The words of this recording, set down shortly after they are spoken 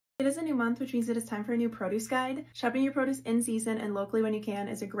It is a new month, which means it is time for a new produce guide. Shopping your produce in season and locally when you can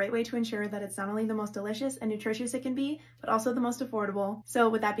is a great way to ensure that it's not only the most delicious and nutritious it can be, but also the most affordable. So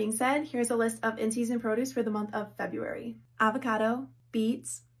with that being said, here's a list of in-season produce for the month of February. Avocado,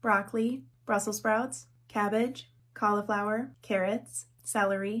 beets, broccoli, Brussels sprouts, cabbage, cauliflower, carrots,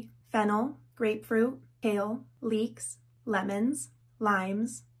 celery, fennel, grapefruit, kale, leeks, lemons,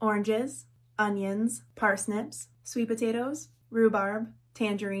 limes, oranges, onions, parsnips, sweet potatoes, rhubarb,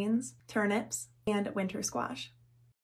 tangerines, turnips, and winter squash.